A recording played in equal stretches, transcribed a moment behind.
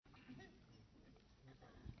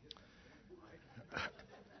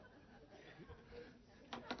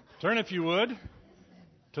Turn, if you would,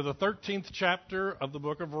 to the 13th chapter of the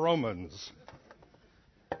book of Romans.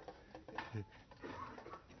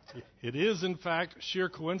 It is, in fact, sheer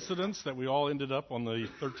coincidence that we all ended up on the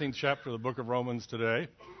 13th chapter of the book of Romans today.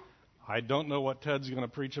 I don't know what Ted's going to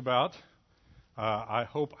preach about. I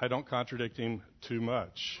hope I don't contradict him too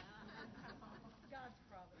much.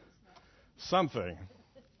 Something.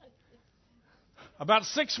 About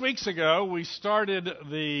 6 weeks ago, we started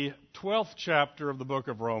the 12th chapter of the book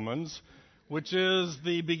of Romans, which is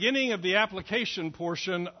the beginning of the application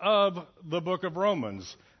portion of the book of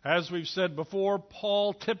Romans. As we've said before,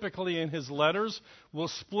 Paul typically in his letters will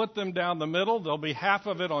split them down the middle. There'll be half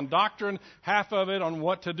of it on doctrine, half of it on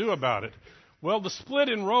what to do about it. Well, the split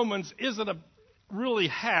in Romans isn't really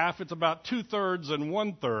half. It's about 2/3 and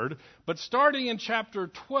 1/3. But starting in chapter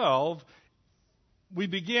 12, we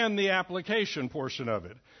begin the application portion of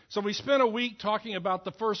it. So we spent a week talking about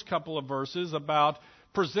the first couple of verses about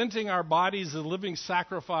presenting our bodies as a living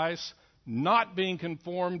sacrifice, not being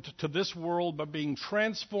conformed to this world, but being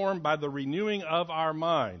transformed by the renewing of our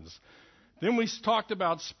minds. Then we talked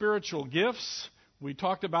about spiritual gifts. We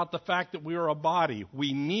talked about the fact that we are a body.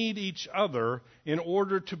 We need each other in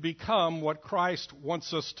order to become what Christ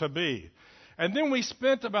wants us to be. And then we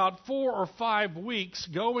spent about 4 or 5 weeks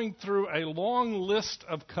going through a long list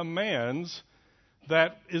of commands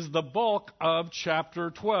that is the bulk of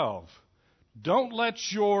chapter 12. Don't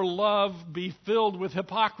let your love be filled with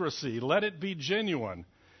hypocrisy. Let it be genuine.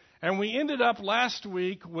 And we ended up last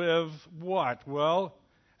week with what? Well,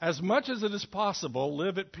 as much as it is possible,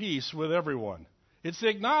 live at peace with everyone. It's the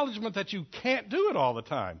acknowledgement that you can't do it all the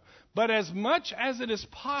time. But as much as it is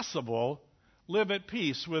possible, live at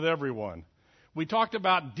peace with everyone. We talked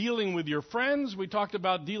about dealing with your friends. We talked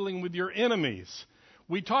about dealing with your enemies.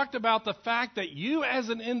 We talked about the fact that you as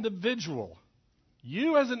an individual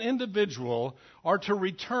are to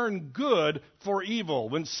return good for evil.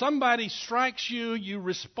 When somebody strikes you, you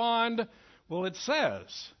respond, well, it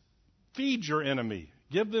says, feed your enemy.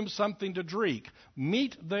 Give them something to drink.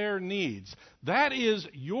 Meet their needs. That is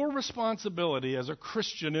your responsibility as a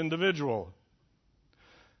Christian individual.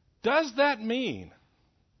 Does that mean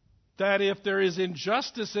that if there is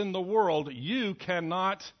injustice in the world, you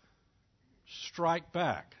cannot strike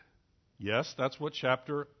back? Yes, that's what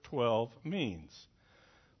chapter 12 means.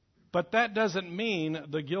 But that doesn't mean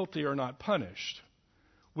the guilty are not punished.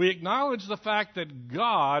 We acknowledge the fact that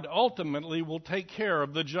God ultimately will take care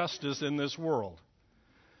of the justice in this world.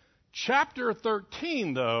 Chapter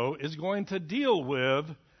 13, though, is going to deal with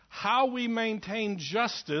how we maintain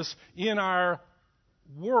justice in our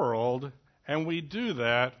world, and we do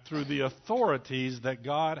that through the authorities that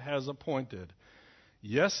God has appointed.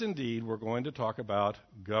 Yes, indeed, we're going to talk about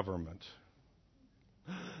government.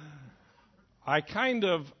 I kind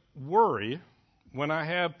of worry when I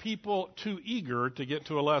have people too eager to get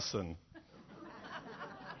to a lesson.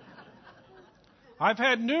 I've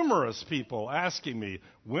had numerous people asking me,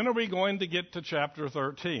 when are we going to get to chapter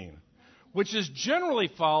 13? Which is generally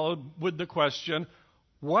followed with the question,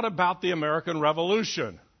 what about the American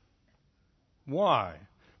Revolution? Why?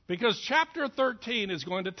 Because chapter 13 is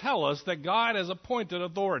going to tell us that God has appointed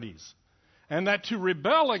authorities, and that to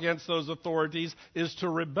rebel against those authorities is to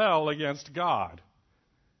rebel against God.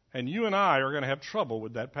 And you and I are going to have trouble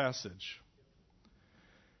with that passage.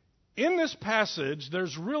 In this passage,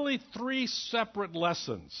 there's really 3 separate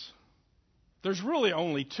lessons. There's really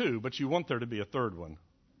only 2, but you want there to be a third one.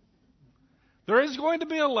 There is going to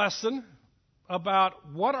be a lesson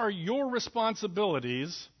about what are your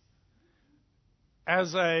responsibilities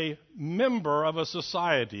as a member of a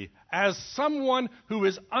society, as someone who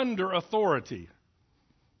is under authority.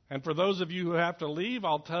 And for those of you who have to leave,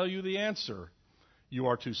 I'll tell you the answer. You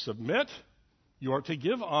are to submit, you are to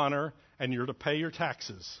give honor, and you're to pay your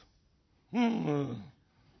taxes.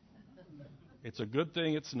 It's a good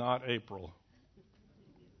thing it's not April.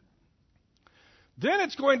 Then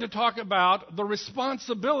it's going to talk about the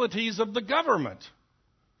responsibilities of the government.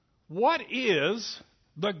 What is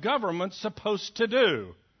the government supposed to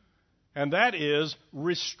do? And that is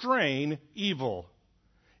restrain evil.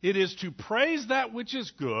 It is to praise that which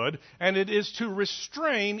is good, and it is to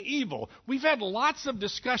restrain evil. We've had lots of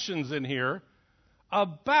discussions in here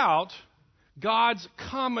about God's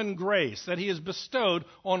common grace that He has bestowed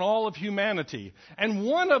on all of humanity. And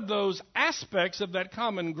one of those aspects of that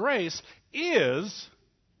common grace is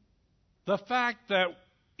the fact that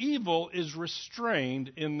evil is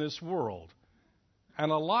restrained in this world.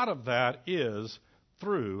 And a lot of that is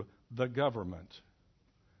through the government.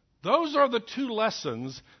 Those are the 2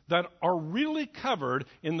 lessons that are really covered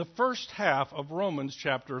in the first half of Romans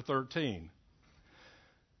chapter 13.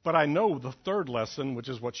 But I know the third lesson, which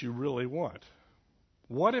is what you really want.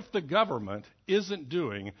 What if the government isn't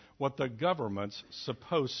doing what the government's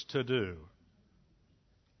supposed to do?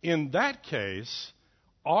 In that case,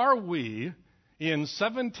 are we in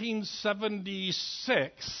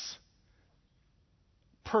 1776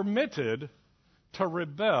 permitted to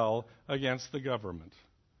rebel against the government?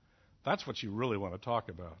 That's what you really want to talk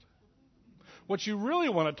about. What you really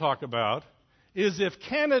want to talk about is if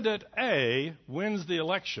candidate A wins the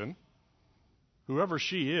election, whoever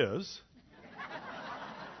she is,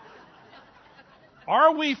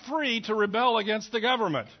 are we free to rebel against the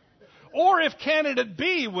government? Or if candidate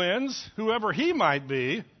B wins, whoever he might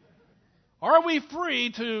be, are we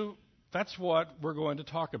free to... That's what we're going to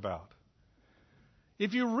talk about.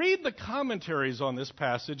 If you read the commentaries on this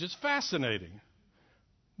passage, it's fascinating.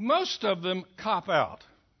 Most of them cop out,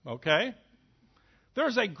 okay?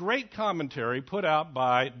 There's a great commentary put out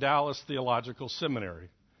by Dallas Theological Seminary.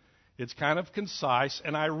 It's kind of concise,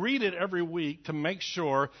 and I read it every week to make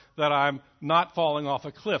sure that I'm not falling off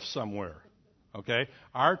a cliff somewhere. Okay?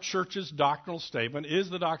 Our church's doctrinal statement is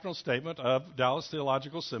the doctrinal statement of Dallas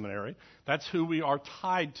Theological Seminary. That's who we are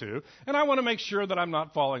tied to, and I want to make sure that I'm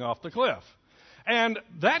not falling off the cliff. And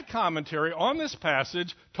that commentary on this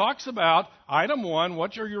passage talks about, item 1,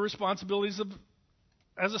 what are your responsibilities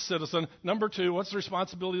as a citizen? Number 2, what's the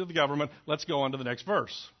responsibility of the government? Let's go on to the next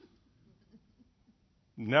verse.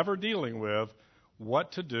 Never dealing with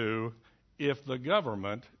what to do if the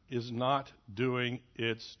government is not doing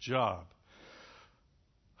its job.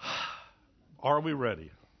 Are we ready?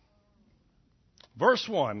 Verse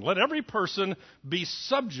 1, let every person be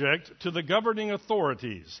subject to the governing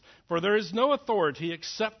authorities, for there is no authority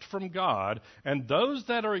except from God, and those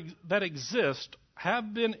that exist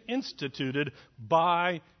have been instituted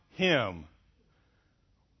by Him.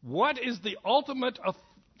 What is the ultimate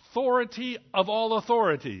authority of all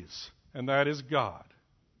authorities? And that is God.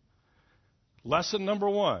 Lesson number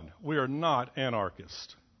 1, we are not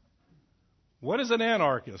anarchists. What is an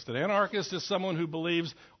anarchist? An anarchist is someone who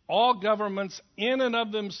believes all governments in and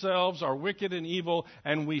of themselves are wicked and evil,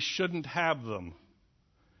 and we shouldn't have them.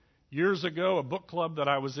 Years ago, a book club that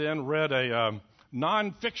I was in read a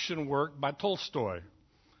nonfiction work by Tolstoy.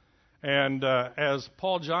 And as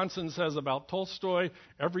Paul Johnson says about Tolstoy,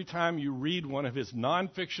 every time you read one of his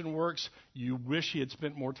nonfiction works, you wish he had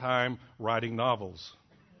spent more time writing novels.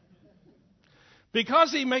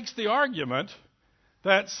 Because he makes the argument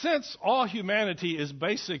that since all humanity is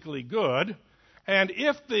basically good, and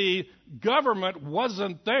if the government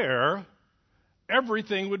wasn't there,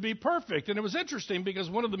 everything would be perfect. And it was interesting because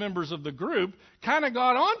one of the members of the group kind of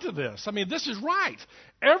got onto this. I mean, this is right.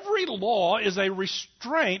 Every law is a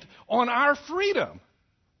restraint on our freedom.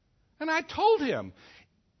 And I told him,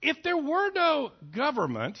 if there were no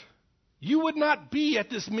government, you would not be at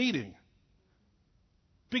this meeting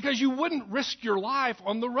because you wouldn't risk your life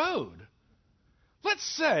on the road. Let's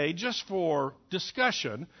say, just for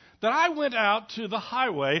discussion, that I went out to the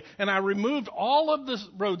highway and I removed all of the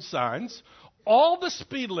road signs, all the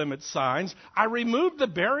speed limit signs. I removed the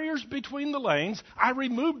barriers between the lanes. I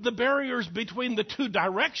removed the barriers between the two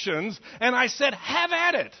directions, and I said, have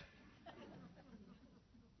at it.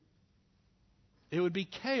 It would be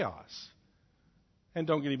chaos. And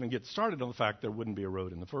don't even get started on the fact there wouldn't be a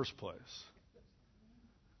road in the first place.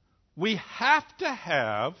 We have to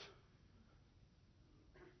have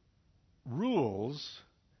rules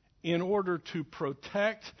in order to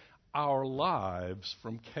protect our lives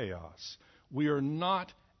from chaos. We are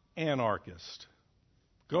not anarchists.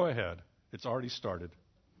 Go ahead. It's already started.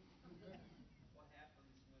 What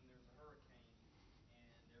happens when there's a hurricane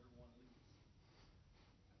and everyone leaves?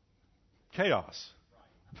 Chaos.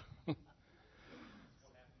 Right. What happens when people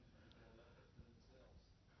are left up to themselves?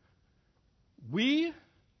 We,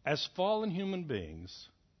 as fallen human beings,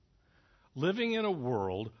 living in a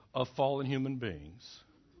world of fallen human beings,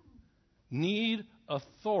 need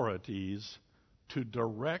authorities to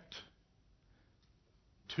direct,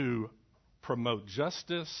 to promote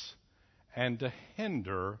justice, and to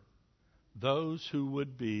hinder those who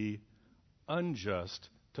would be unjust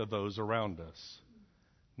to those around us.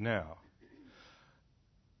 Now,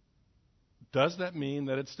 does that mean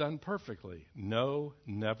that it's done perfectly? No,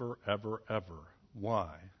 never, ever, ever.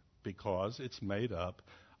 Why? Because it's made up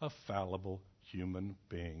of fallible human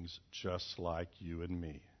beings just like you and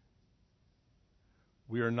me.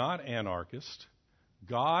 We are not anarchists.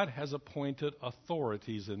 God has appointed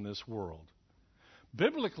authorities in this world.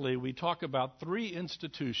 Biblically, we talk about 3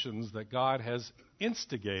 institutions that God has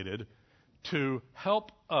instigated to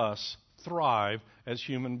help us thrive as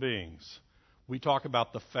human beings. We talk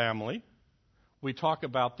about the family, we talk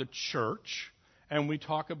about the church, and we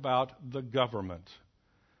talk about the government.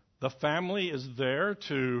 The family is there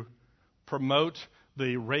to promote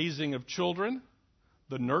the raising of children,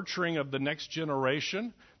 the nurturing of the next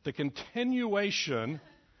generation, the continuation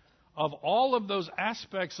of all of those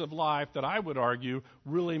aspects of life that I would argue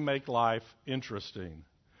really make life interesting.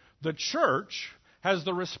 The church has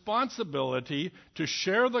the responsibility to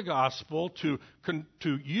share the gospel, to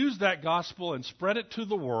use that gospel and spread it to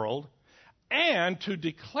the world, and to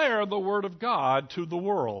declare the word of God to the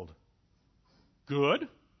world, good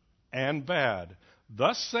and bad.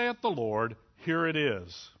 Thus saith the Lord, here it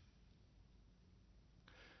is.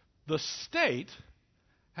 The state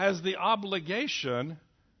has the obligation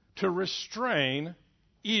to restrain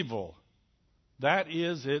evil. That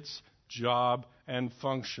is its job and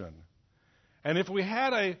function. And if we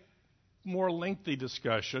had a more lengthy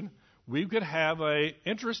discussion, we could have an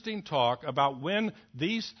interesting talk about when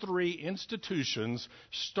these three institutions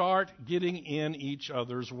start getting in each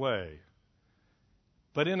other's way.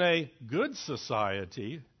 But in a good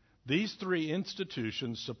society, these three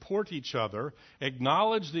institutions support each other,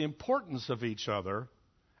 acknowledge the importance of each other,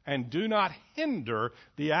 and do not hinder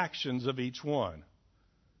the actions of each one.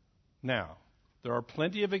 Now, there are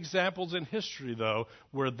plenty of examples in history, though,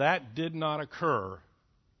 where that did not occur,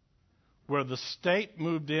 where the state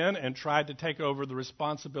moved in and tried to take over the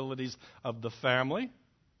responsibilities of the family,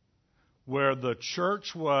 where the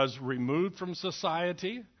church was removed from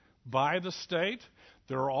society by the state.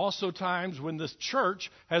 There are also times when this church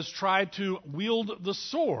has tried to wield the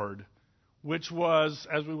sword, which was,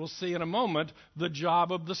 as we will see in a moment, the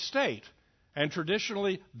job of the state. And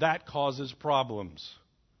traditionally, that causes problems.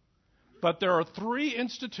 But there are three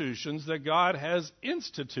institutions that God has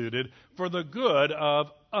instituted for the good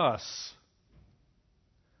of us.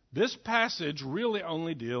 This passage really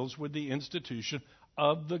only deals with the institution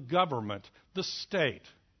of the government, the state.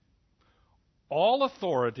 All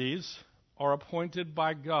authorities are appointed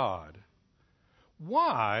by God.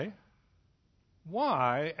 Why,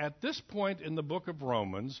 at this point in the book of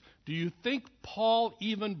Romans, do you think Paul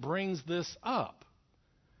even brings this up?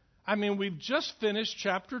 I mean, we've just finished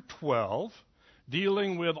chapter 12,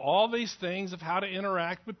 dealing with all these things of how to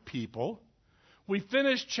interact with people. We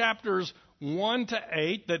finished chapters 1 to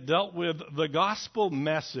 8 that dealt with the gospel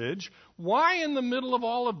message. Why in the middle of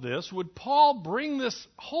all of this would Paul bring this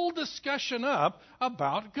whole discussion up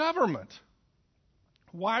about government?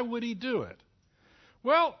 Why would he do it?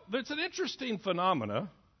 Well, it's an interesting phenomena.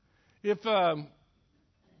 If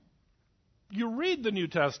you read the New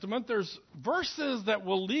Testament, there's verses that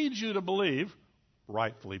will lead you to believe,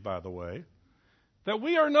 rightfully by the way, that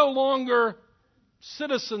we are no longer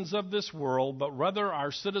citizens of this world, but rather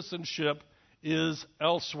our citizenship is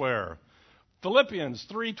elsewhere. Philippians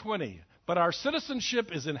 3:20, but our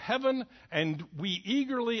citizenship is in heaven, and we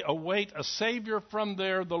eagerly await a Savior from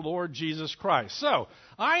there, the Lord Jesus Christ. So,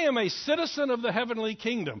 I am a citizen of the heavenly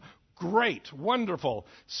kingdom. Great, wonderful.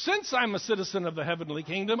 Since I'm a citizen of the heavenly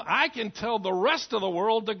kingdom, I can tell the rest of the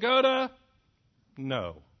world to go to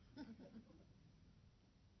no.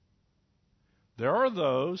 There are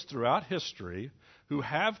those throughout history who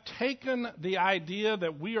have taken the idea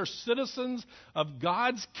that we are citizens of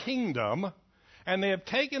God's kingdom, and they have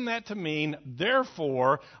taken that to mean,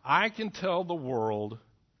 therefore, I can tell the world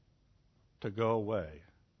to go away.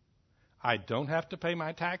 I don't have to pay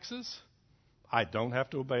my taxes. I don't have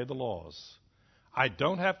to obey the laws. I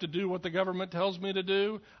don't have to do what the government tells me to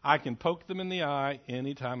do. I can poke them in the eye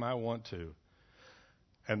anytime I want to.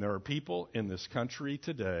 And there are people in this country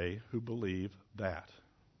today who believe that.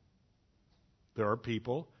 There are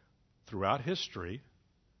people throughout history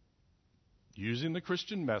using the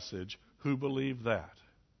Christian message who believe that.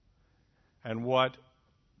 And what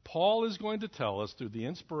Paul is going to tell us through the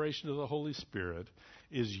inspiration of the Holy Spirit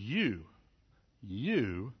is you,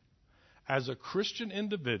 as a Christian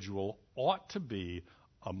individual, ought to be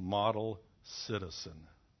a model citizen.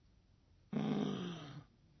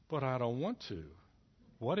 But I don't want to.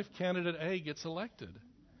 What if candidate A gets elected?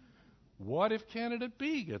 What if candidate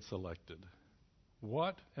B gets elected?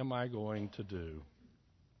 What am I going to do?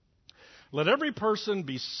 Let every person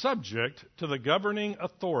be subject to the governing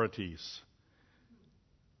authorities.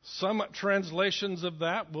 Some translations of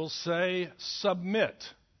that will say submit.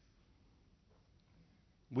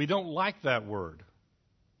 We don't like that word.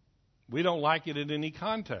 We don't like it in any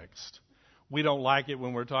context. We don't like it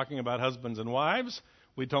when we're talking about husbands and wives.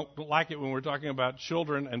 We don't like it when we're talking about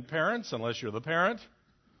children and parents, unless you're the parent.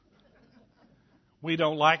 We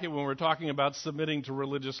don't like it when we're talking about submitting to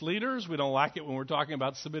religious leaders. We don't like it when we're talking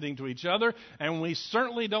about submitting to each other. And we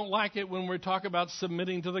certainly don't like it when we talk about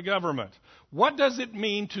submitting to the government. What does it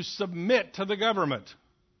mean to submit to the government?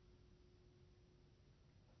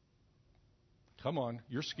 Come on,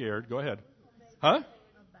 you're scared. Go ahead. Huh?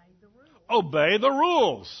 Obey the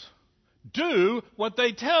rules. Do what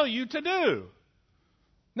they tell you to do.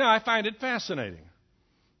 Now, I find it fascinating.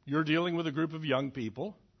 You're dealing with a group of young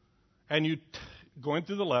people, and you going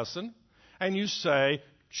through the lesson, and you say,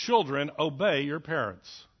 children, obey your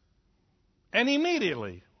parents. And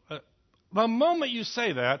immediately, the moment you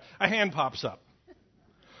say that, a hand pops up.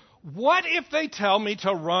 What if they tell me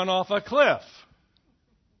to run off a cliff?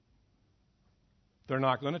 They're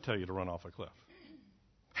not going to tell you to run off a cliff.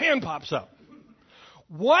 Hand pops up.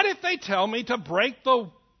 What if they tell me to break the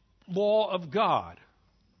law of God?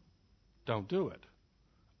 Don't do it.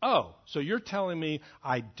 Oh, so you're telling me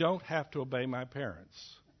I don't have to obey my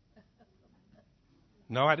parents?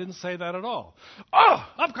 No, I didn't say that at all. Oh,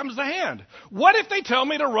 up comes the hand. What if they tell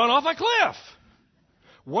me to run off a cliff?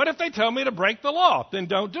 What if they tell me to break the law? Then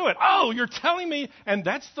don't do it. Oh, you're telling me, and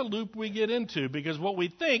that's the loop we get into, because what we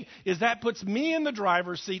think is that puts me in the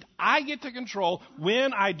driver's seat. I get to control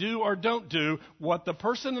when I do or don't do what the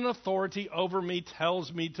person in authority over me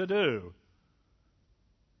tells me to do.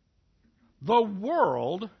 The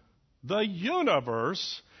world, the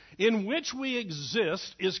universe in which we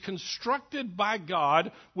exist is constructed by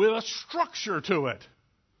God with a structure to it.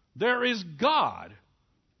 There is God.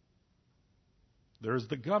 There's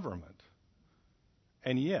the government.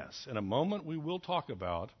 And yes, in a moment we will talk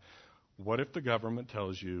about what if the government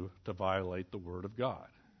tells you to violate the Word of God.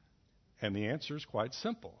 And the answer is quite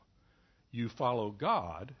simple. You follow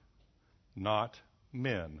God, not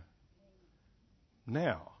men.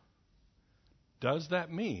 Now, does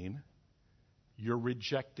that mean you're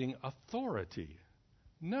rejecting authority?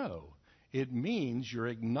 No. It means you're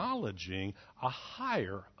acknowledging a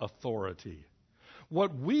higher authority.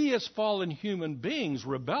 What we as fallen human beings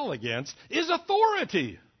rebel against is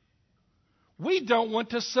authority. We don't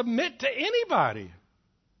want to submit to anybody.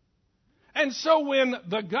 And so when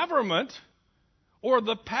the government or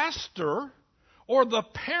the pastor or the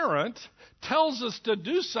parent tells us to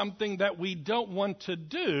do something that we don't want to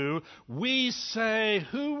do, we say,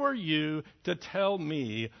 who are you to tell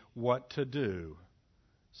me what to do?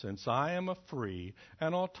 Since I am a free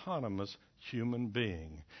and autonomous human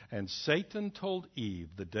being. And Satan told Eve,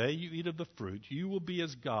 the day you eat of the fruit, you will be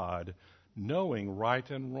as God, knowing right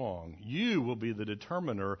and wrong. You will be the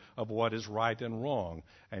determiner of what is right and wrong.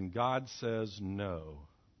 And God says no.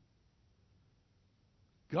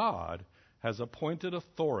 God has appointed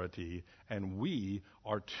authority, and we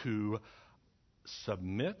are to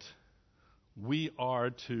submit. We are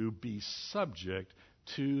to be subject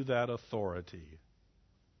to that authority.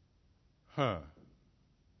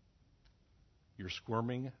 You're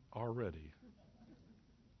squirming already.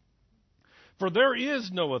 For there is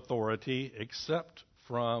no authority except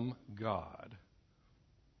from God.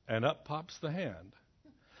 And up pops the hand.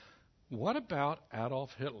 What about Adolf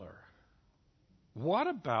Hitler? What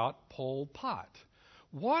about Pol Pot?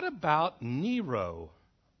 What about Nero?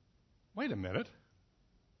 Wait a minute.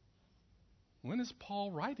 When is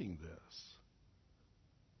Paul writing this?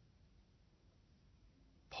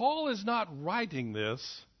 Paul is not writing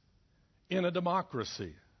this in a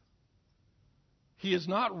democracy. He is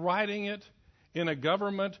not writing it in a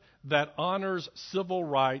government that honors civil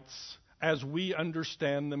rights as we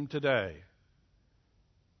understand them today.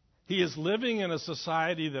 He is living in a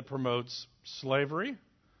society that promotes slavery,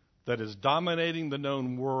 that is dominating the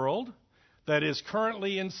known world, that is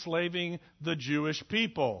currently enslaving the Jewish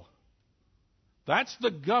people. That's the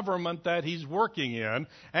government that he's working in,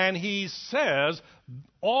 and he says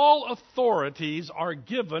all authorities are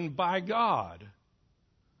given by God.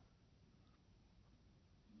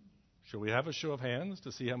 Shall we have a show of hands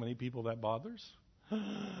to see how many people that bothers?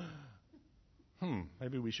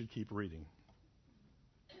 Maybe we should keep reading.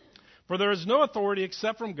 For there is no authority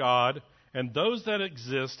except from God, and those that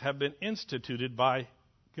exist have been instituted by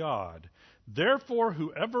God. Therefore,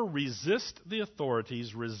 whoever resists the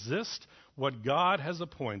authorities resist what God has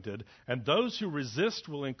appointed, and those who resist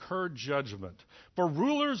will incur judgment. For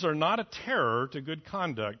rulers are not a terror to good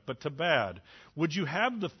conduct, but to bad. Would you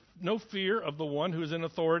have no fear of the one who is in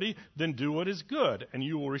authority? Then do what is good, and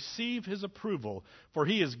you will receive his approval. For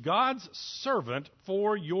he is God's servant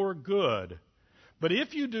for your good. But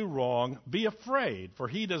if you do wrong, be afraid, for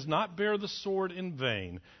he does not bear the sword in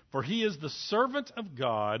vain. For he is the servant of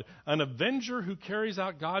God, an avenger who carries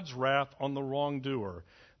out God's wrath on the wrongdoer.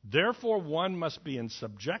 Therefore one must be in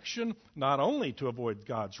subjection, not only to avoid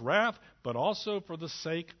God's wrath, but also for the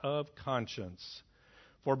sake of conscience.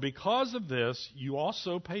 For because of this, you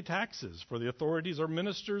also pay taxes, for the authorities are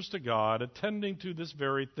ministers to God, attending to this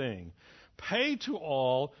very thing. Pay to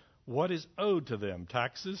all what is owed to them.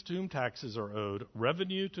 Taxes to whom taxes are owed,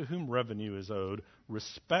 revenue to whom revenue is owed,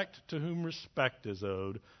 respect to whom respect is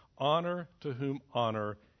owed, honor to whom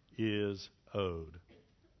honor is owed.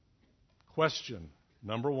 Question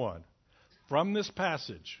number 1. From this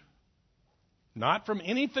passage, not from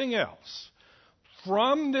anything else,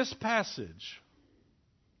 from this passage,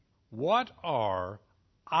 what are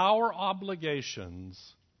our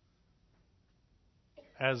obligations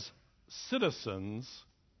as citizens,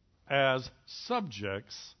 as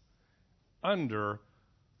subjects under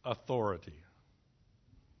authority?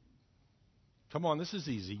 Come on, this is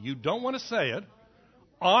easy. You don't want to say it.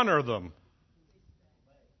 Honor them.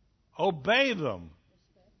 Obey them.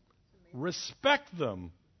 Respect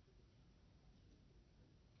them.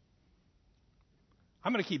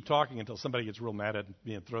 I'm going to keep talking until somebody gets real mad at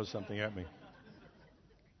me and throws something at me.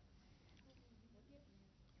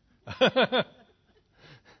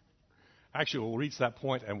 Actually, we'll reach that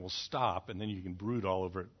point and we'll stop, and then you can brood all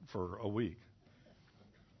over it for a week.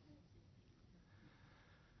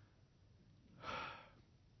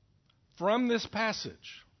 From this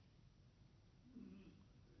passage,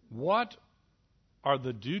 what are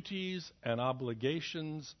the duties and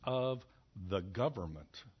obligations of the government?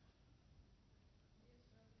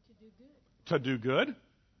 To do good?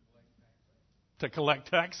 To collect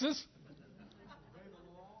taxes?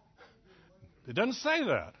 It doesn't say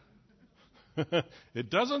that. It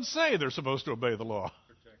doesn't say they're supposed to obey the law.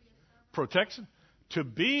 Protection. To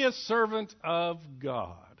be a servant of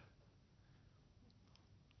God.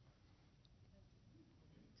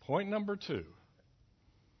 Point number 2.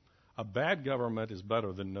 A bad government is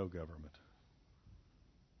better than no government.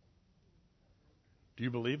 Do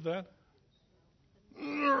you believe that?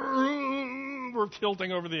 We're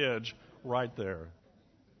tilting over the edge right there.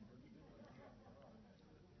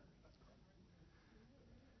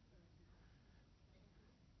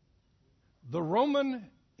 The Roman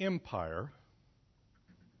Empire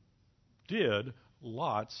did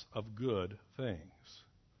lots of good things.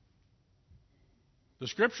 The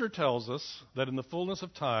Scripture tells us that in the fullness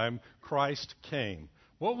of time, Christ came.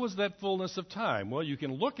 What was that fullness of time? Well, you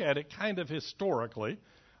can look at it kind of historically,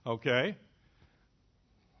 okay?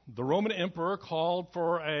 The Roman emperor called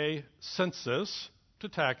for a census to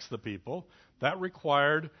tax the people. That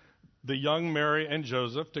required the young Mary and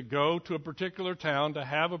Joseph to go to a particular town to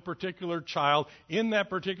have a particular child in that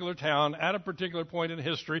particular town at a particular point in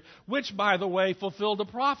history, which, by the way, fulfilled a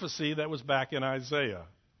prophecy that was back in Isaiah.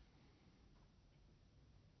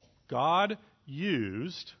 God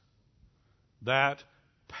used that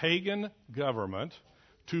pagan government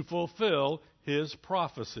to fulfill his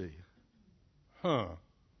prophecy.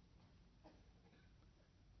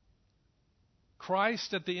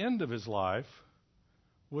 Christ, at the end of his life,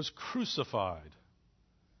 was crucified.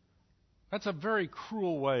 That's a very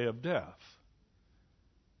cruel way of death.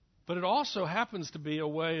 But it also happens to be a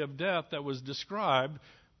way of death that was described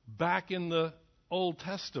back in the Old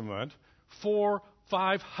Testament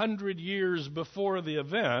 500 years before the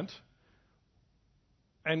event,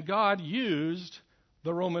 and God used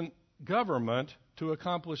the Roman government to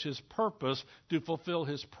accomplish his purpose, to fulfill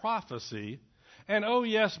his prophecy. And oh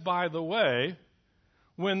yes, by the way,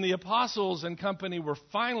 when the apostles and company were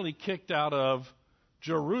finally kicked out of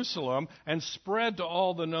Jerusalem and spread to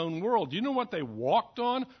all the known world, do you know what they walked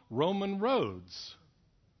on? Roman roads.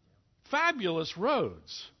 Fabulous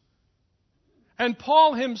roads. And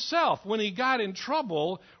Paul himself, when he got in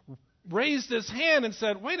trouble, raised his hand and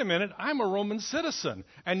said, wait a minute, I'm a Roman citizen.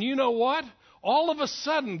 And you know what? All of a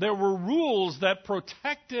sudden, there were rules that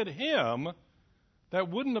protected him that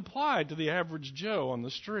wouldn't apply to the average Joe on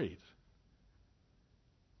the street.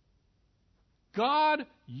 God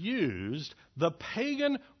used the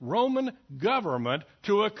pagan Roman government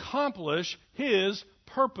to accomplish his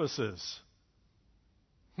purposes.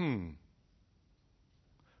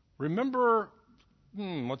 Remember,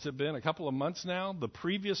 what's it been, a couple of months now? The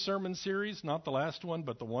previous sermon series, not the last one,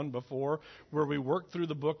 but the one before, where we worked through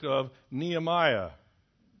the book of Nehemiah. Do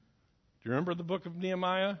you remember the book of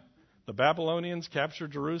Nehemiah? The Babylonians capture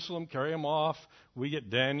Jerusalem, carry them off. We get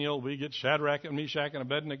Daniel, we get Shadrach and Meshach and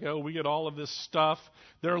Abednego, we get all of this stuff.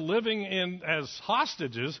 They're living as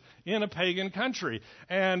hostages in a pagan country.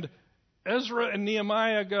 And Ezra and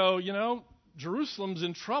Nehemiah go, Jerusalem's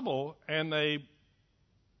in trouble, and they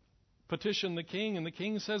petition the king, and the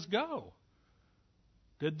king says, go.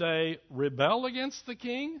 Did they rebel against the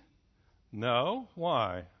king? No.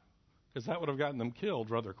 Why? Because that would have gotten them killed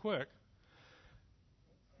rather quick.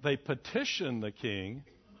 They petitioned the king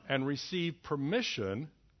and received permission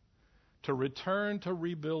to return to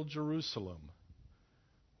rebuild Jerusalem.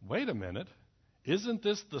 Wait a minute. Isn't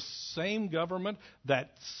this the same government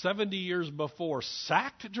that 70 years before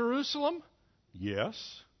sacked Jerusalem? Yes.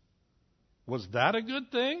 Was that a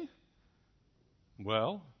good thing?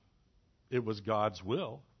 Well, it was God's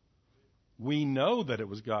will. We know that it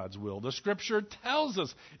was God's will. The Scripture tells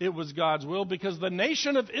us it was God's will because the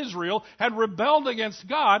nation of Israel had rebelled against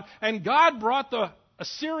God, and God brought the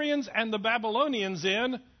Assyrians and the Babylonians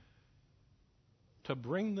in to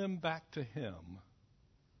bring them back to Him.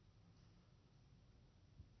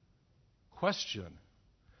 Question: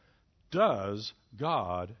 does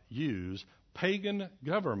God use pagan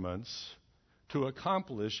governments to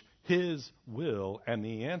accomplish His will? And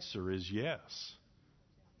the answer is yes.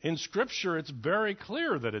 In Scripture, it's very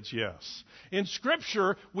clear that it's yes. In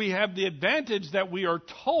Scripture, we have the advantage that we are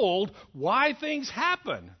told why things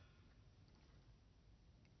happen.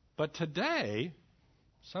 But today,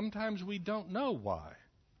 sometimes we don't know why.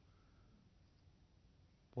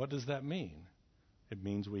 What does that mean? It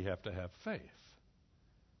means we have to have faith.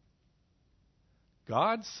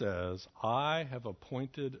 God says, I have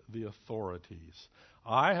appointed the authorities.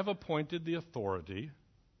 I have appointed the authority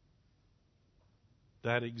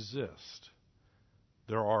that exist.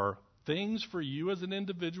 There are things for you as an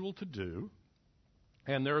individual to do,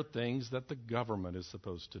 and there are things that the government is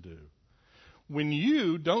supposed to do. When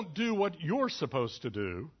you don't do what you're supposed to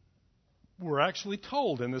do, we're actually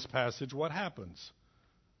told in this passage what happens.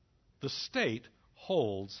 The state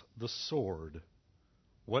holds the sword.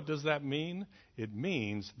 What does that mean? It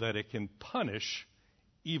means that it can punish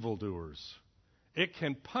evildoers. It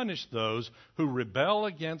can punish those who rebel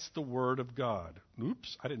against the Word of God.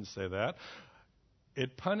 Oops, I didn't say that.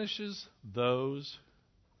 It punishes those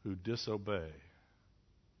who disobey.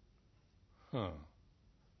 But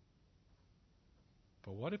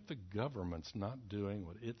what if the government's not doing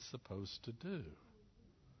what it's supposed to do?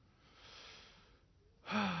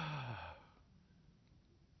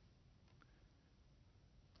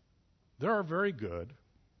 There are very good,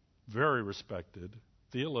 very respected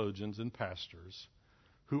theologians and pastors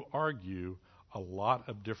who argue a lot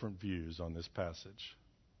of different views on this passage.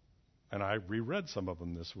 And I reread some of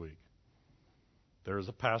them this week. There is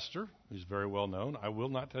a pastor who's very well known. I will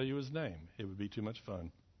not tell you his name. It would be too much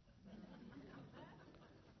fun.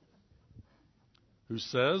 Who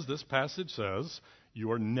says, this passage says,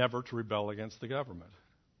 you are never to rebel against the government.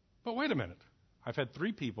 But wait a minute. I've had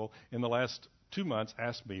 3 people in the last 2 months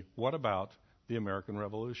ask me, what about the American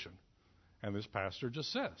Revolution? And this pastor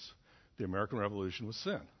just says, the American Revolution was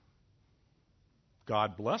sin.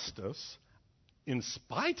 God blessed us in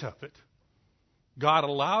spite of it. God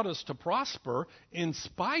allowed us to prosper in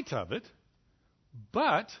spite of it.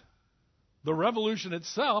 But the revolution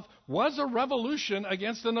itself was a revolution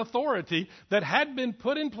against an authority that had been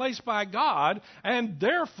put in place by God, and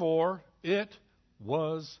therefore it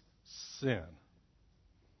was sin.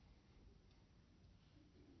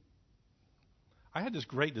 I had this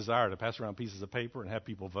great desire to pass around pieces of paper and have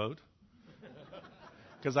people vote.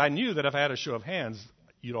 Because I knew that if I had a show of hands,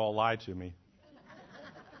 you'd all lie to me.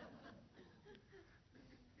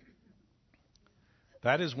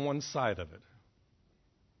 That is one side of it.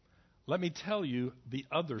 Let me tell you the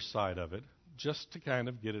other side of it, just to kind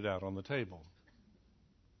of get it out on the table.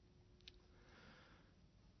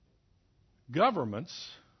 Governments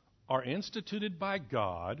are instituted by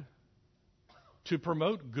God to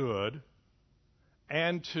promote good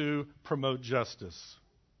and to promote justice.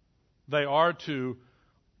 They are to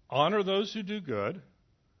honor those who do good.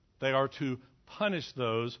 They are to punish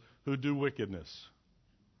those who do wickedness.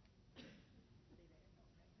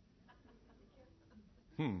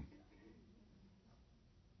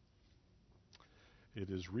 It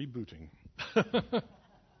is rebooting.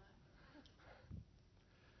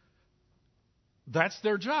 That's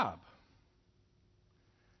their job.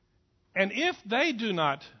 And if they do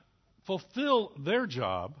not fulfill their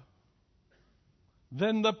job,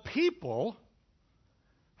 then the people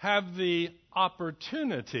have the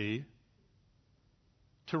opportunity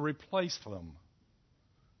to replace them.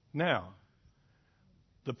 Now,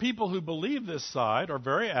 the people who believe this side are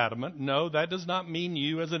very adamant, no, that does not mean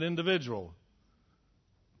you as an individual.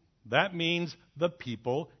 That means the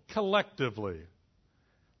people collectively.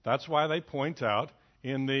 That's why they point out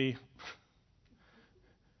in the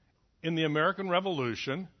American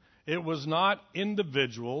Revolution, it was not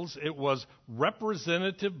individuals, it was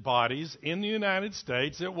representative bodies in the United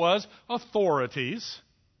States, it was authorities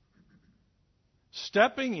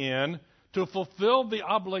stepping in to fulfill the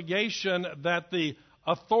obligation that the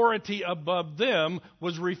authority above them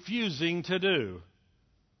was refusing to do.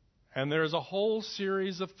 And there's a whole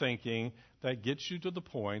series of thinking that gets you to the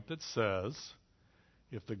point that says,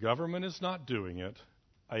 if the government is not doing it,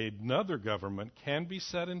 another government can be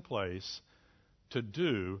set in place to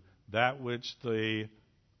do that which the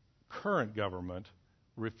current government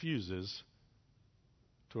refuses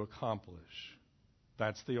to accomplish.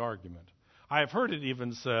 That's the argument. I have heard it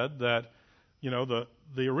even said that,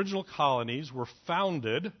 the original colonies were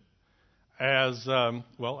founded as,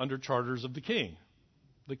 under charters of the king.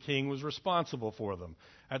 The king was responsible for them.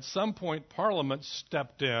 At some point, Parliament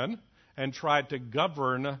stepped in and tried to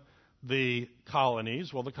govern the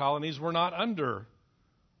colonies. Well, the colonies were not under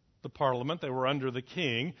the Parliament. They were under the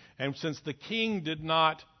king. And since the king did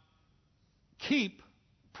not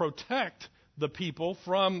protect the people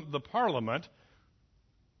from the Parliament,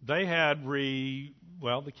 they had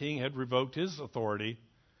the king had revoked his authority,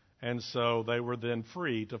 and so they were then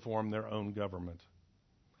free to form their own government.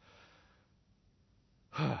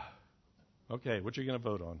 Okay, what are you going to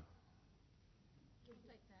vote on?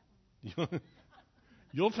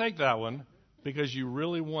 You'll take that one because you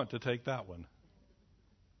really want to take that one.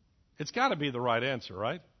 It's got to be the right answer,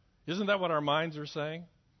 right? Isn't that what our minds are saying?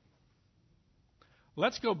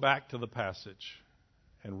 Let's go back to the passage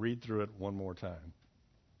and read through it one more time.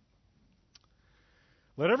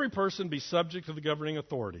 Let every person be subject to the governing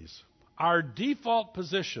authorities. Our default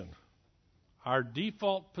position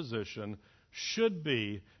should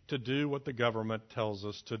be to do what the government tells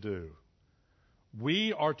us to do.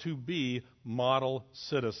 We are to be model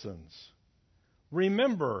citizens.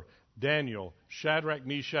 Remember Daniel, Shadrach,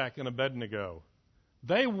 Meshach, and Abednego.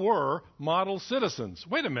 They were model citizens.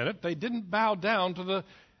 Wait a minute, they didn't bow down to the...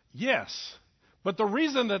 Yes, but the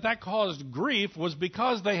reason that caused grief was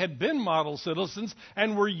because they had been model citizens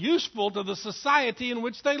and were useful to the society in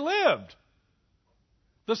which they lived.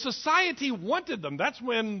 The society wanted them. That's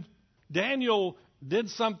when Daniel did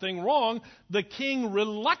something wrong. The king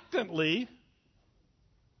reluctantly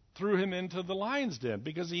threw him into the lion's den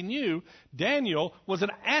because he knew Daniel was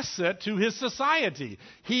an asset to his society.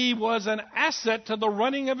 He was an asset to the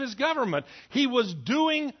running of his government. He was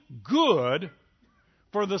doing good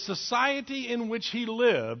for the society in which he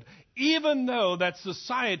lived, even though that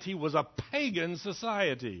society was a pagan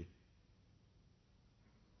society.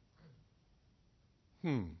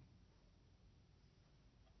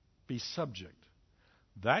 Be subject.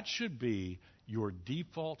 That should be your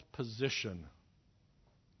default position.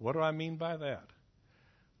 What do I mean by that?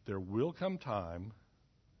 There will come time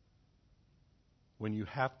when you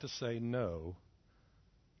have to say no,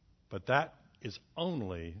 but that is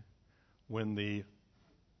only when the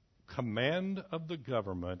command of the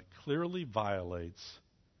government clearly violates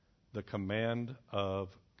the command of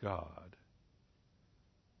God.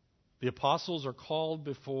 The apostles are called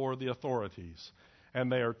before the authorities, and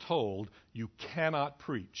they are told, you cannot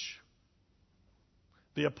preach.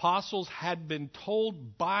 The apostles had been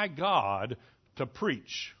told by God to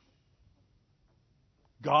preach.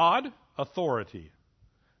 God, authority.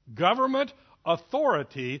 Government,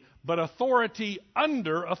 authority, but authority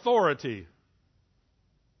under authority.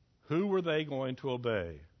 Who were they going to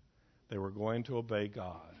obey? They were going to obey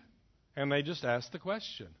God. And they just asked the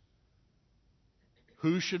question,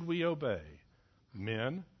 who should we obey,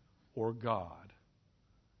 men or God?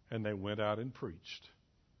 And they went out and preached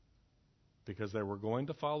because they were going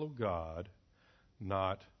to follow God,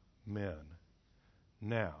 not men.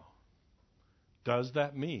 Now, does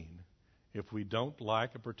that mean if we don't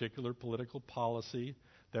like a particular political policy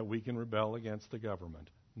that we can rebel against the government?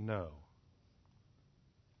 No.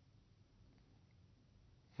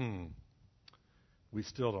 We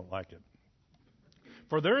still don't like it.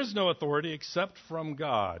 For there is no authority except from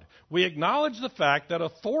God. We acknowledge the fact that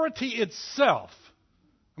authority itself,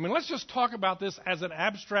 let's just talk about this as an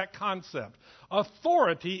abstract concept.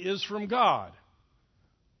 Authority is from God.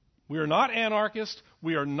 We are not anarchists.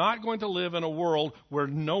 We are not going to live in a world where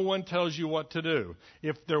no one tells you what to do.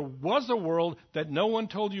 If there was a world that no one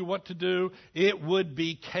told you what to do, it would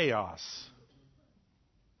be chaos.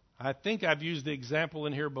 I think I've used the example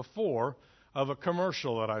in here before of a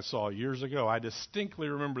commercial that I saw years ago. I distinctly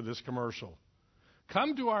remember this commercial.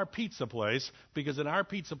 Come to our pizza place because in our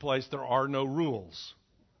pizza place there are no rules.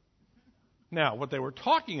 Now, what they were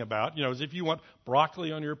talking about, is if you want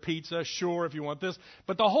broccoli on your pizza, sure, if you want this.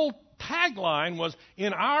 But the whole tagline was,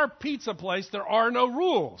 in our pizza place, there are no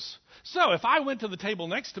rules. So if I went to the table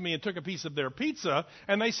next to me and took a piece of their pizza,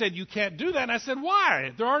 and they said, you can't do that, and I said,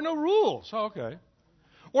 why? There are no rules. Oh, okay.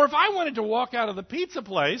 Or if I wanted to walk out of the pizza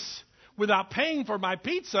place without paying for my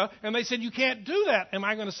pizza, and they said, you can't do that, am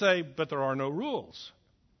I going to say, but there are no rules?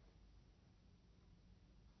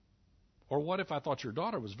 Or what if I thought your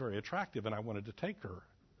daughter was very attractive and I wanted to take her?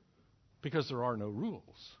 Because there are no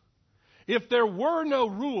rules. If there were no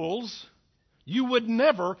rules, you would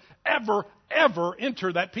never, ever, ever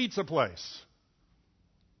enter that pizza place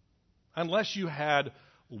unless you had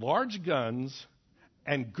large guns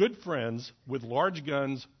and good friends with large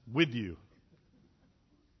guns with you.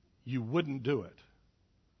 You wouldn't do it.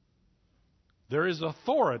 There is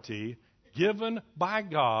authority given by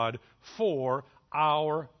God for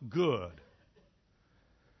our good.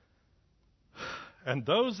 And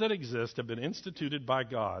those that exist have been instituted by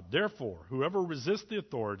God. Therefore, whoever resists the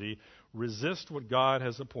authority resists what God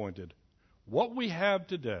has appointed. What we have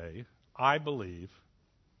today, I believe,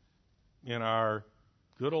 in our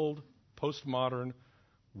good old postmodern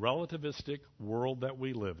relativistic world that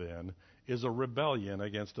we live in, is a rebellion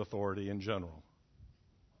against authority in general.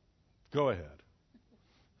 Go ahead.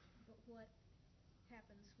 But what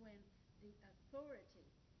happens when the authority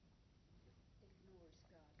ignores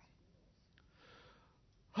God's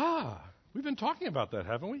rules? We've been talking about that,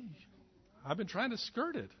 haven't we? I've been trying to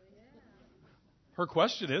skirt it. Her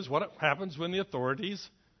question is, what happens when the authorities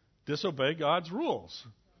disobey God's rules?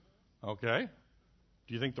 Okay.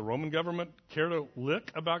 Do you think the Roman government cared a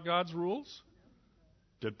lick about God's rules?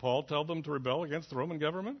 Did Paul tell them to rebel against the Roman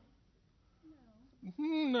government?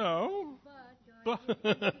 No. But God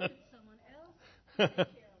gave someone else to take care of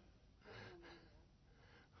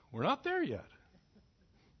We're not there yet.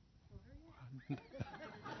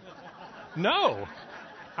 No.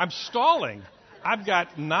 I'm stalling. I've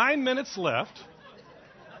got 9 minutes left.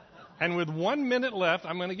 And with 1 minute left,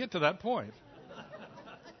 I'm going to get to that point.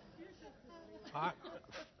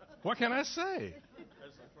 What can I say?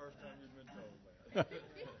 That's the first time you've been told that.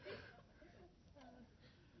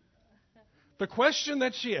 The question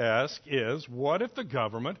that she asked is, what if the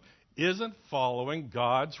government isn't following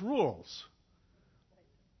God's rules?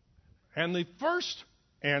 And the first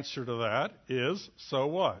answer to that is, so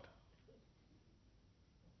what?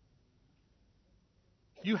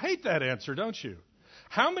 You hate that answer, don't you?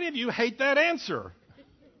 How many of you hate that answer?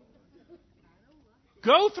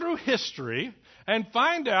 Go through history and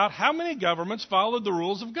find out how many governments followed the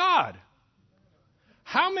rules of God.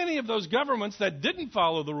 How many of those governments that didn't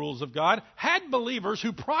follow the rules of God had believers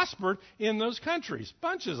who prospered in those countries?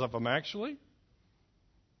 Bunches of them, actually.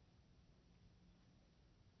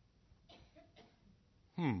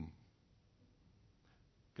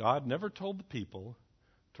 God never told the people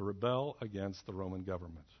to rebel against the Roman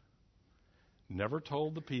government. Never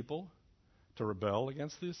told the people to rebel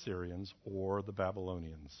against the Assyrians or the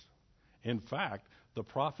Babylonians. In fact, the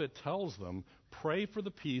prophet tells them, pray for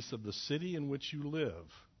the peace of the city in which you live.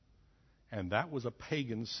 And that was a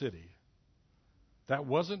pagan city. That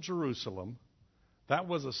wasn't Jerusalem. That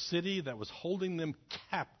was a city that was holding them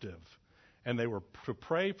captive. And they were to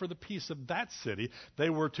pray for the peace of that city. They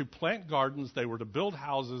were to plant gardens. They were to build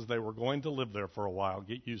houses. They were going to live there for a while.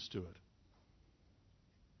 Get used to it.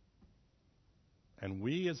 And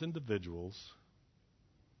we as individuals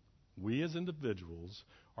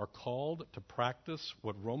are called to practice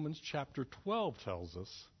what Romans chapter 12 tells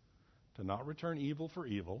us, to not return evil for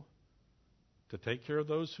evil, to take care of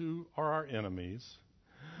those who are our enemies.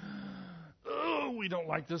 Oh, we don't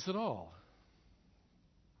like this at all.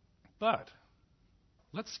 But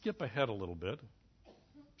let's skip ahead a little bit,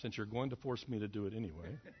 since you're going to force me to do it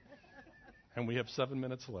anyway, and we have 7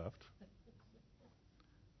 minutes left,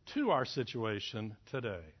 to our situation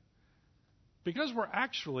today. Because we're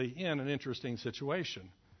actually in an interesting situation.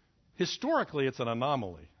 Historically, it's an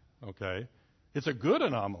anomaly, okay? It's a good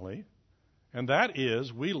anomaly, and that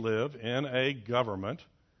is we live in a government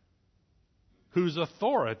whose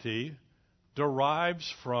authority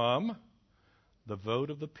derives from the vote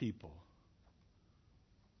of the people.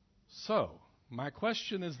 So, my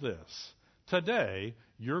question is this. Today,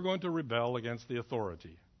 you're going to rebel against the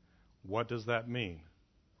authority. What does that mean?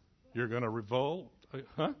 You're going to revolt?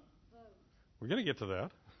 Huh? We're going to get to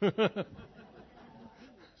that.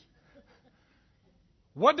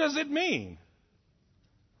 What does it mean?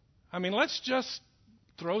 I mean, let's just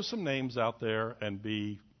throw some names out there and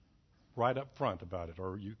be right up front about it.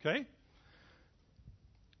 Are you okay?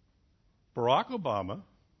 Barack Obama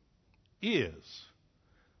is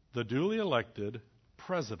the duly elected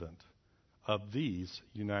president of these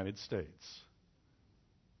United States.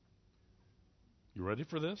 You ready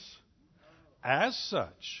for this? As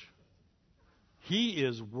such, he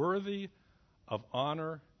is worthy of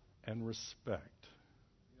honor and respect.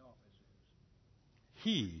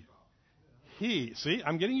 He, see,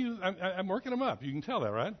 I'm working him up. You can tell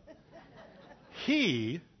that, right?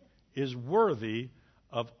 He is worthy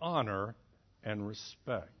of honor and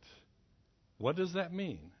respect. What does that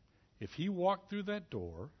mean? If he walked through that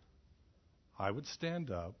door, I would stand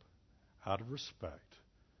up out of respect.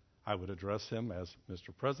 I would address him as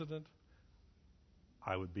Mr. President.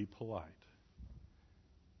 I would be polite.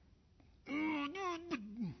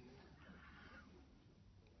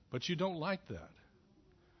 But you don't like that.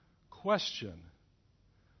 Question.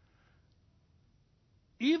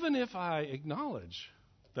 Even if I acknowledge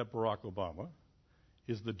that Barack Obama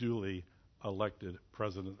is the duly elected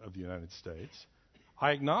President of the United States,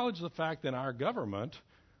 I acknowledge the fact that in our government,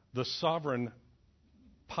 the sovereign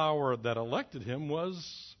power that elected him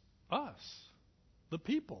was us, the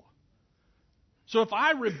people. So if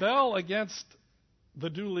I rebel against the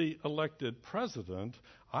duly elected president,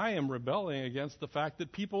 I am rebelling against the fact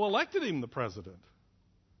that people elected him the president.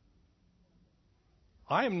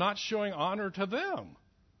 I am not showing honor to them.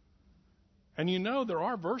 And you know, there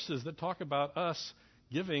are verses that talk about us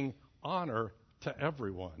giving honor to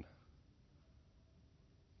everyone.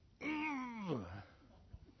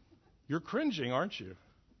 You're cringing, aren't you?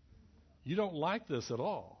 You don't like this at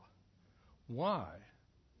all. Why?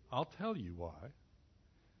 I'll tell you why.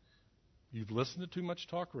 You've listened to too much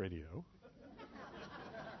talk radio.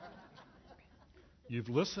 You've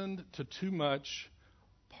listened to too much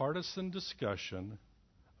partisan discussion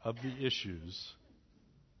of the issues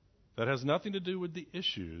that has nothing to do with the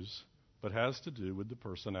issues, but has to do with the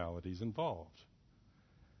personalities involved.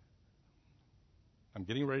 I'm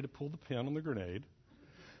getting ready to pull the pin on the grenade,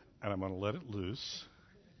 and I'm going to let it loose,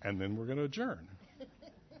 and then we're going to adjourn.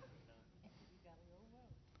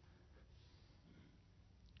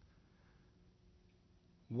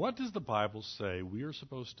 What does the Bible say we are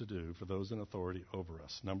supposed to do for those in authority over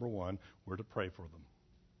us? Number one, we're to pray for them.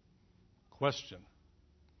 Question.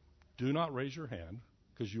 Do not raise your hand,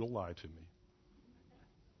 because you'll lie to me.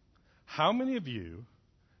 How many of you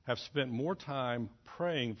have spent more time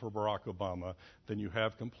praying for Barack Obama than you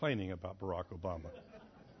have complaining about Barack Obama?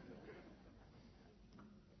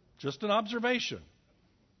 Just an observation.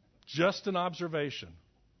 Just an observation.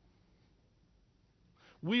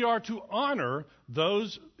 We are to honor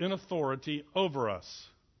those in authority over us.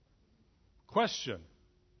 Question.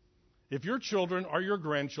 If your children or your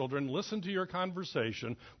grandchildren listen to your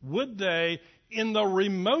conversation, would they, in the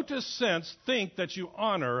remotest sense, think that you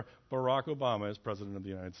honor Barack Obama as President of the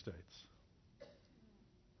United States?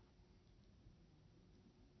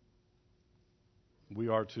 We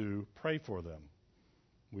are to pray for them.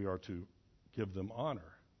 We are to give them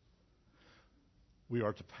honor. We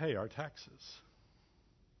are to pay our taxes.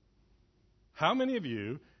 How many of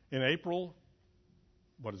you in April,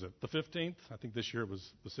 the 15th? I think this year was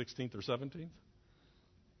the 16th or 17th.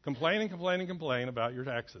 Complain about your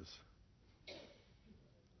taxes.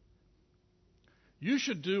 You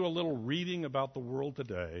should do a little reading about the world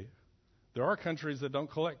today. There are countries that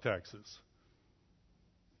don't collect taxes.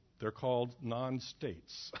 They're called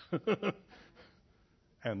non-states.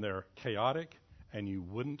 And they're chaotic, and you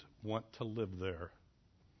wouldn't want to live there.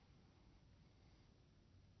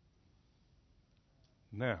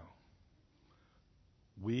 Now,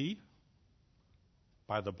 we,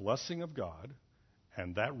 by the blessing of God,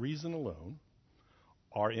 and that reason alone,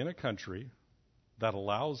 are in a country that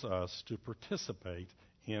allows us to participate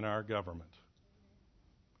in our government.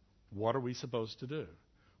 What are we supposed to do?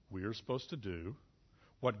 We are supposed to do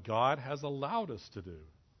what God has allowed us to do.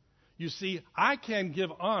 You see, I can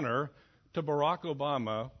give honor to Barack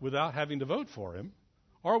Obama without having to vote for him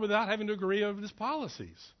or without having to agree with his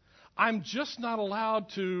policies. I'm just not allowed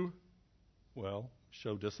to,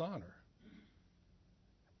 show dishonor.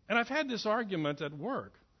 And I've had this argument at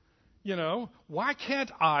work. Why can't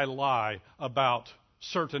I lie about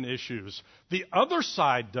certain issues? The other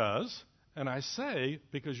side does, and I say,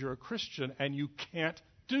 because you're a Christian and you can't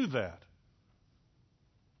do that.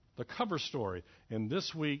 The cover story in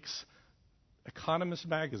this week's Economist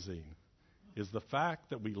magazine is the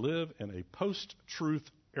fact that we live in a post-truth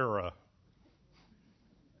era.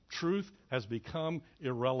 Truth has become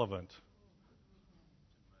irrelevant.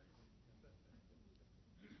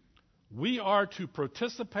 We are to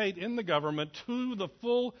participate in the government to the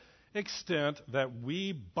full extent that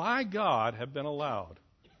we, by God, have been allowed.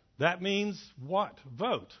 That means what?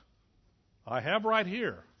 Vote. I have right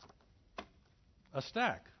here a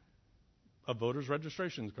stack of voters'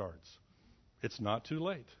 registration cards. It's not too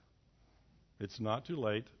late. It's not too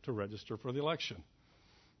late to register for the election.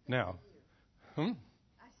 Now, I said,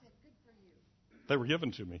 good for you. They were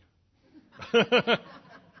given to me.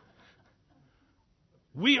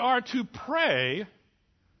 We are to pray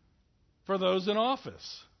for those in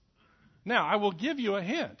office. Now, I will give you a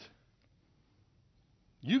hint.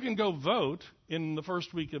 You can go vote in the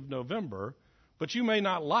first week of November, but you may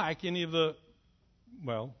not like any of the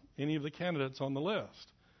candidates on the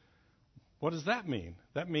list. What does that mean?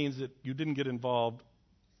 That means that you didn't get involved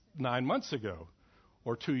 9 months ago,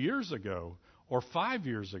 or 2 years ago, or 5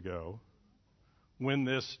 years ago, when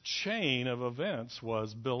this chain of events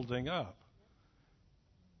was building up.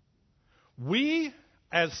 We,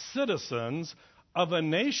 as citizens of a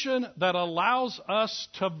nation that allows us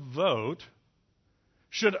to vote,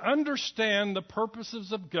 should understand the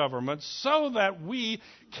purposes of government so that we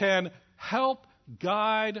can help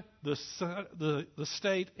guide the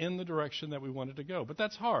state in the direction that we want it to go. But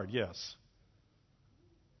that's hard, yes.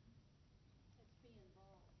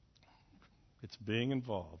 It's being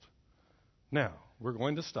involved. Now, we're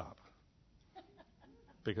going to stop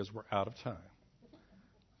because we're out of time.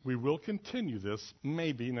 We will continue this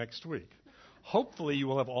maybe next week. Hopefully you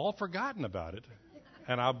will have all forgotten about it,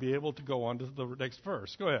 and I'll be able to go on to the next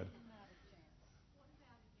verse. Go ahead.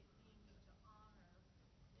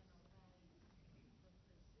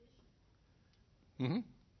 Mm-hmm.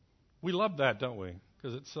 We love that, don't we?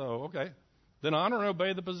 Because it's so, okay. Then honor and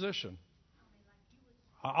obey the position.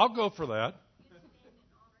 I'll go for that.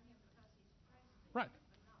 Right.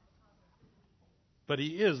 But he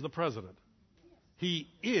is the president. He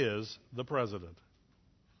is the president.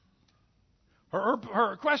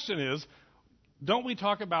 Her question is, don't we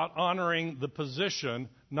talk about honoring the position,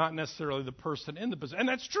 not necessarily the person in the position? And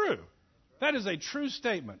that's true. That is a true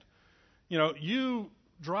statement. You know, you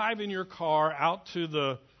drive in your car out to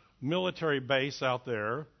the military base out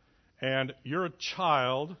there, and you're a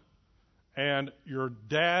child, and your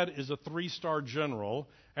dad is a 3-star general,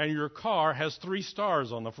 and your car has 3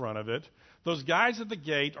 stars on the front of it. Those guys at the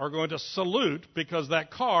gate are going to salute because that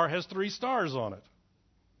car has 3 stars on it.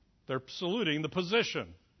 They're saluting the position.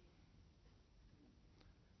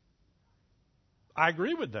 I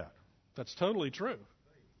agree with that. That's totally true.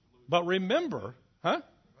 But remember, huh?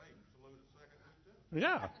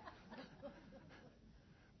 Yeah.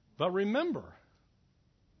 But remember,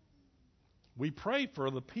 we pray for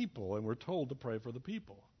the people, and we're told to pray for the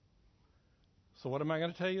people. So what am I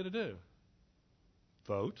going to tell you to do?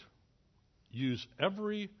 Vote. Use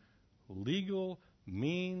every legal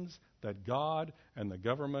means that God and the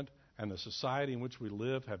government and the society in which we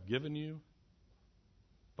live have given you.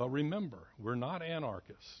 But remember, we're not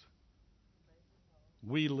anarchists.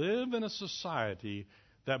 We live in a society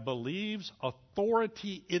that believes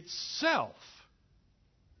authority itself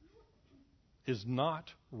is not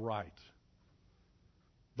right.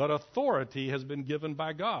 But authority has been given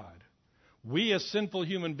by God. We as sinful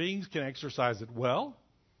human beings can exercise it well.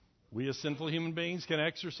 We as sinful human beings can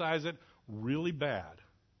exercise it really bad.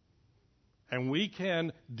 And we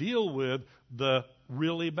can deal with the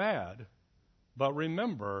really bad. But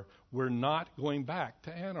remember, we're not going back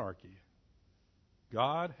to anarchy.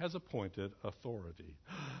 God has appointed authority.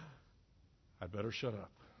 I'd better shut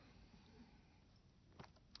up.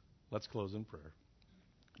 Let's close in prayer.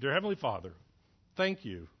 Dear Heavenly Father, thank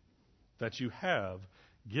you that you have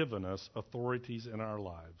given us authorities in our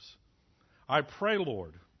lives. I pray,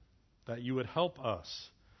 Lord, that you would help us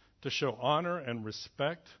to show honor and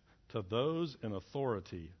respect to those in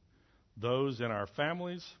authority, those in our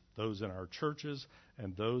families, those in our churches,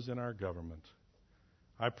 and those in our government.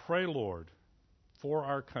 I pray, Lord, for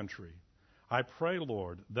our country. I pray,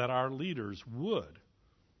 Lord, that our leaders would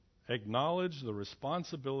acknowledge the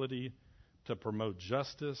responsibility to promote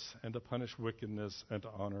justice and to punish wickedness and to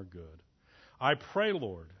honor good. I pray,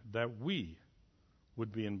 Lord, that we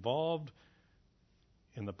would be involved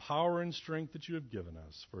in the power and strength that you have given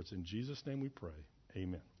us. For it's in Jesus' name we pray.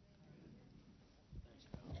 Amen.